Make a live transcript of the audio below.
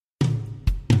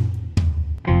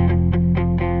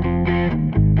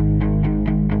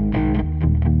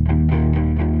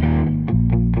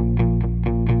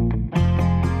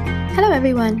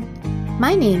everyone.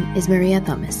 My name is Maria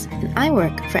Thomas, and I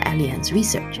work for Allianz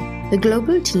Research, the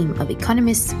global team of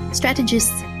economists,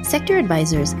 strategists, sector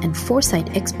advisors, and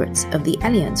foresight experts of the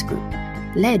Allianz Group,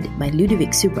 led by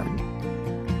Ludovic Subran.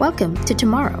 Welcome to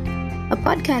Tomorrow, a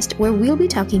podcast where we'll be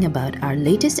talking about our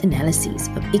latest analyses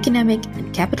of economic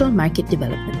and capital market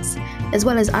developments, as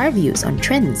well as our views on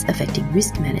trends affecting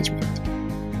risk management.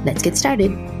 Let's get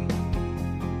started.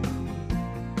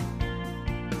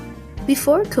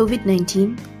 Before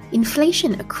COVID-19,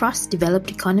 inflation across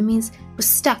developed economies was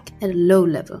stuck at a low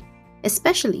level,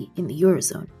 especially in the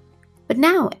Eurozone. But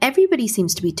now everybody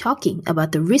seems to be talking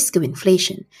about the risk of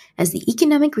inflation as the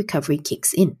economic recovery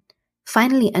kicks in,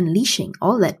 finally unleashing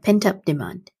all that pent-up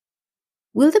demand.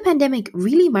 Will the pandemic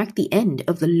really mark the end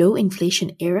of the low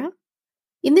inflation era?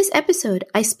 In this episode,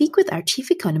 I speak with our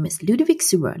chief economist Ludovic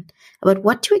Subran about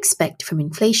what to expect from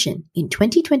inflation in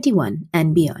 2021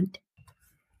 and beyond.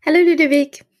 Hello,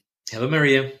 Ludovic. Hello,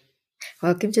 Maria.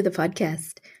 Welcome to the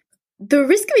podcast. The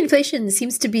risk of inflation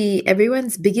seems to be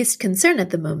everyone's biggest concern at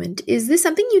the moment. Is this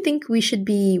something you think we should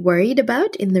be worried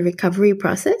about in the recovery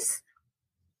process?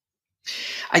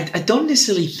 I don't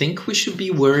necessarily think we should be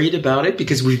worried about it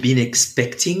because we've been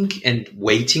expecting and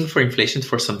waiting for inflation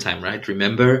for some time, right?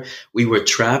 Remember, we were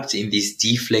trapped in this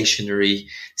deflationary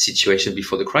situation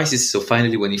before the crisis. So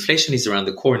finally, when inflation is around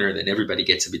the corner, then everybody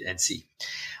gets a bit antsy.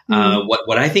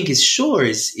 What I think is sure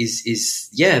is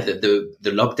the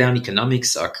lockdown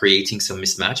economics are creating some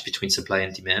mismatch between supply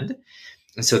and demand.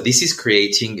 And so this is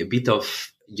creating a bit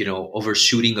of,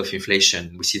 overshooting of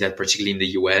inflation. We see that particularly in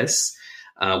the US,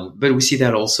 but we see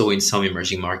that also in some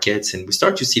emerging markets. And we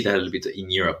start to see that a little bit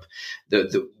in Europe.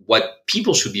 What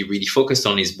people should be really focused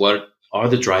on is what are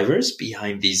the drivers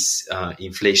behind these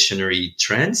inflationary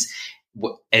trends?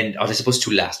 And are they supposed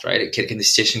to last, right? Can the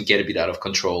situation get a bit out of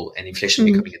control and inflation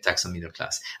becoming a tax on middle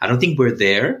class? I don't think we're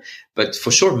there, but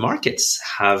for sure markets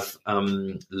have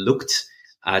looked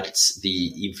at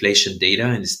the inflation data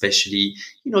and especially,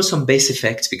 some base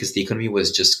effects because the economy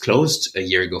was just closed a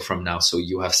year ago from now. So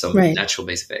you have some natural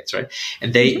base effects, right?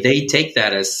 And they take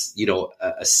that as,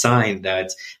 a sign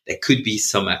that there could be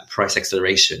some price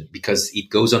acceleration because it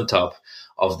goes on top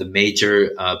of the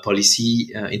major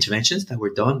policy interventions that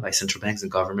were done by central banks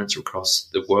and governments across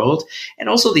the world. And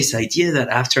also this idea that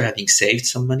after having saved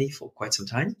some money for quite some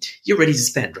time, you're ready to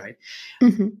spend, right?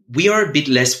 Mm-hmm. We are a bit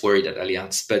less worried at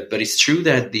Allianz, but it's true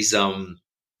that these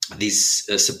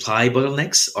supply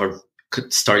bottlenecks are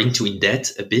starting to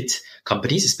indebt a bit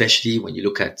companies, especially when you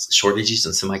look at shortages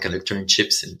on semiconductor and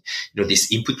chips, and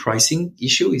this input pricing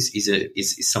issue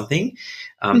is something,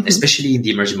 especially in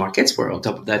the emerging markets, where on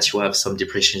top of that you have some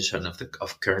depreciation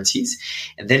of currencies.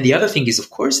 And then the other thing is, of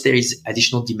course, there is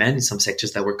additional demand in some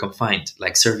sectors that were confined,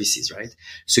 like services, right?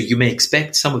 So you may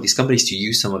expect some of these companies to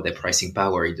use some of their pricing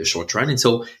power in the short run, and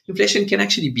so inflation can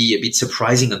actually be a bit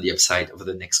surprising on the upside over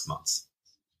the next months.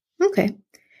 Okay.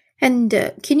 And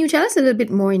can you tell us a little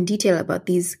bit more in detail about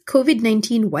these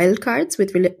COVID-19 wildcards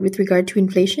with regard to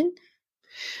inflation?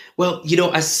 Well,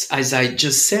 as I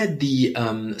just said, the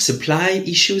supply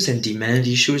issues and demand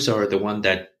issues are the one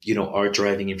that, are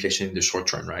driving inflation in the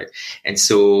short run, right? And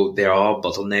so there are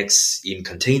bottlenecks in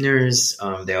containers.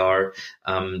 There are,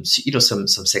 some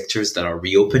sectors that are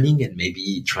reopening and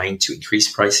maybe trying to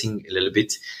increase pricing a little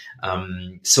bit.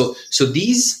 So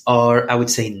these are, I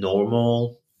would say,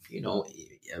 normal,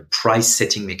 price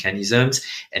setting mechanisms,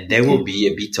 and there will be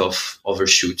a bit of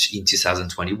overshoot in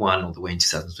 2021 all the way in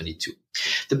 2022.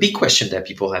 The big question that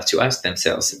people have to ask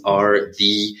themselves are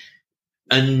the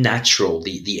unnatural,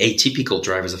 the atypical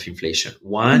drivers of inflation.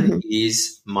 One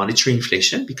is monetary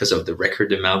inflation because of the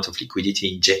record amount of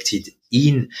liquidity injected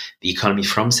in the economy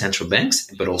from central banks,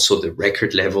 but also the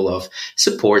record level of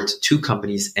support to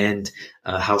companies and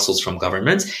households from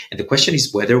governments. And the question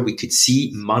is whether we could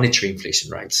see monetary inflation,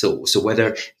 right? So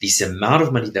whether this amount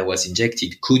of money that was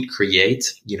injected could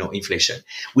create, inflation.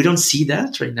 We don't see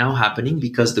that right now happening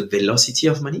because the velocity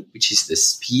of money, which is the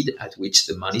speed at which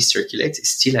the money circulates,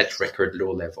 is still at record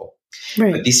low level.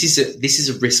 Right. But this is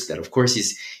a risk that, of course,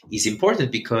 is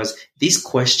important because this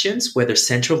questions whether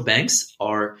central banks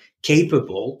are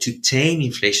capable to tame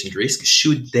inflation risk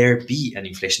should there be an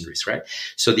inflation risk, right?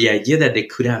 So the idea that they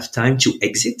could have time to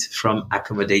exit from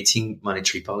accommodating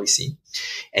monetary policy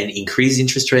and increase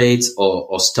interest rates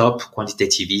or stop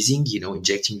quantitative easing,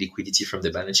 injecting liquidity from the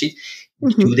balance sheet.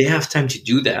 Do they have time to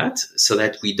do that so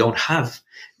that we don't have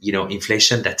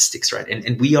inflation that sticks, right?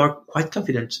 And we are quite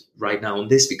confident right now on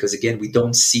this because, again, we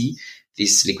don't see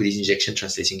this liquidity injection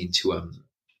translating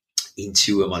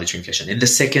into monitoring inflation. And the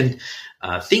second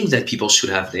thing that people should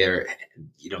have there,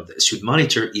 should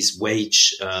monitor is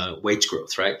wage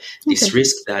growth, right? This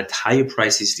risk that higher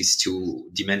prices leads to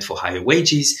demand for higher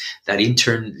wages, that in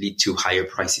turn lead to higher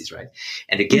prices, right?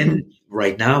 And again,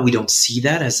 right now, we don't see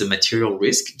that as a material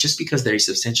risk just because there is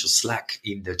substantial slack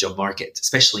in the job market,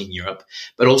 especially in Europe,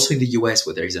 but also in the US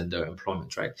where there is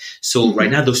underemployment, right? So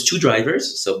right now, those two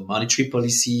drivers, so monetary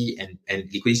policy and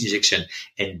liquidity injection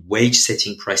and wage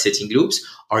setting, price setting loops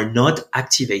are not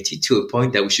activated to a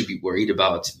point that we should be worried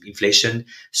about inflation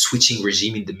switching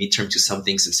regime in the midterm to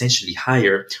something substantially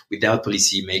higher without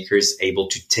policymakers able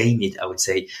to tame it, I would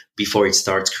say, before it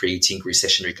starts creating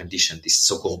recessionary condition, this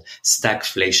so-called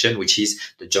stagflation, which is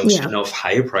the junction of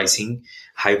higher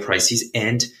prices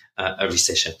and a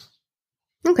recession.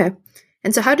 Okay.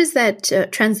 And so how does that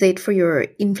translate for your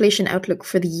inflation outlook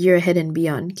for the year ahead and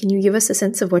beyond? Can you give us a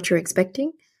sense of what you're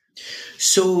expecting?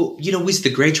 So, with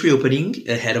the great reopening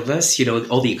ahead of us,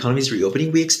 all the economies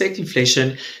reopening, we expect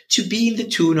inflation to be in the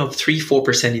tune of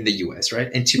 3-4% in the US, right?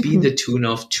 And to be in the tune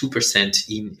of 2%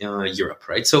 in Europe,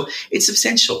 right? So it's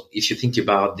substantial if you think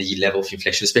about the level of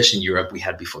inflation, especially in Europe, we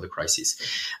had before the crisis.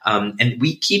 And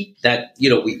we keep that,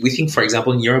 we think, for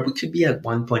example, in Europe, we could be at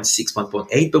 1.6,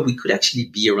 1.8, but we could actually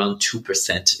be around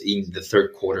 2% in the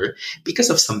third quarter because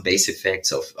of some base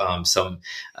effects of some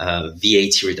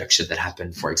VAT reduction that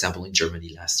happened, for example, in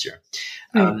Germany last year.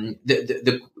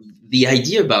 The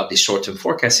idea about this short-term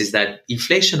forecast is that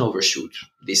inflation overshoot,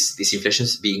 this inflation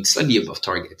being slightly above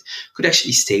target, could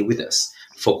actually stay with us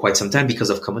for quite some time because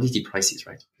of commodity prices,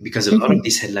 right? Because a lot of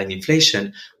this headline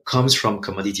inflation comes from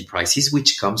commodity prices,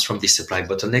 which comes from the supply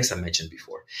bottlenecks I mentioned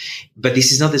before. But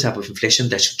this is not the type of inflation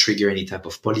that should trigger any type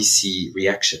of policy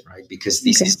reaction, right? Because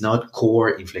this is not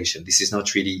core inflation. This is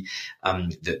not really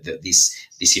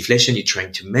this inflation you're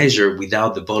trying to measure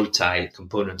without the volatile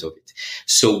component of it.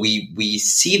 So we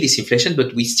see this inflation,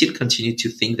 but we still continue to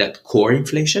think that core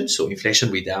inflation, so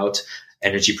inflation without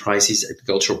energy prices,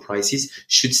 agricultural prices,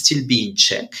 should still be in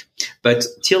check. But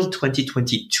till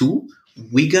 2022,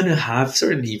 we're going to have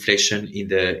certainly inflation in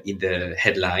the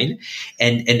headline.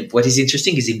 And what is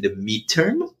interesting is in the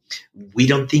midterm, we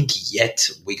don't think yet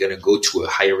we're going to go to a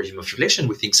higher regime of inflation.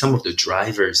 We think some of the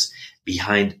drivers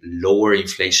behind lower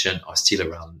inflation are still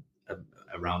around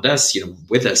us,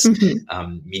 with us,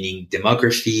 meaning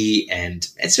demography and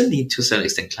certainly to a certain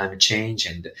extent climate change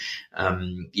and,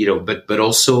 but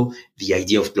also the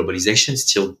idea of globalization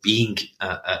still being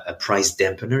a price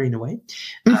dampener in a way.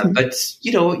 But,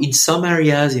 in some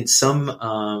areas, in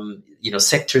some,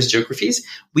 sectors, geographies,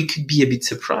 we could be a bit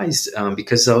surprised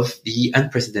because of the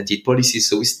unprecedented policies.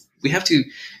 So we have to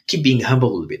keep being humble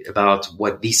a little bit about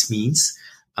what this means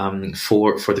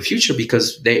for the future,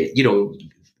 because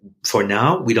for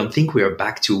now, we don't think we are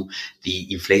back to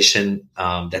the inflation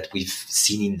that we've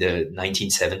seen in the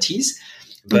 1970s.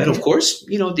 But of course,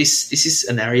 this is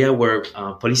an area where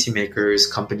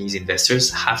policymakers, companies,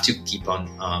 investors have to keep on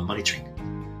monitoring.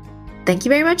 Thank you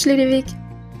very much, Ludovic.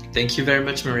 Thank you very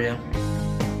much, Maria.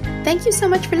 Thank you so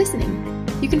much for listening.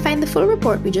 You can find the full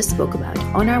report we just spoke about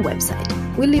on our website.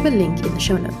 We'll leave a link in the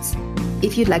show notes.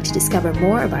 If you'd like to discover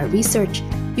more of our research,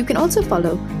 you can also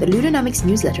follow the Ludonomics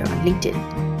newsletter on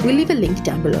LinkedIn. We'll leave a link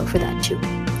down below for that too.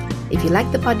 If you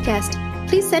like the podcast,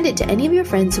 please send it to any of your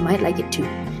friends who might like it too,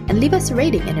 and leave us a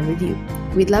rating and a review.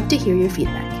 We'd love to hear your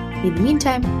feedback. In the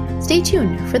meantime, stay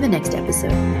tuned for the next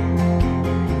episode.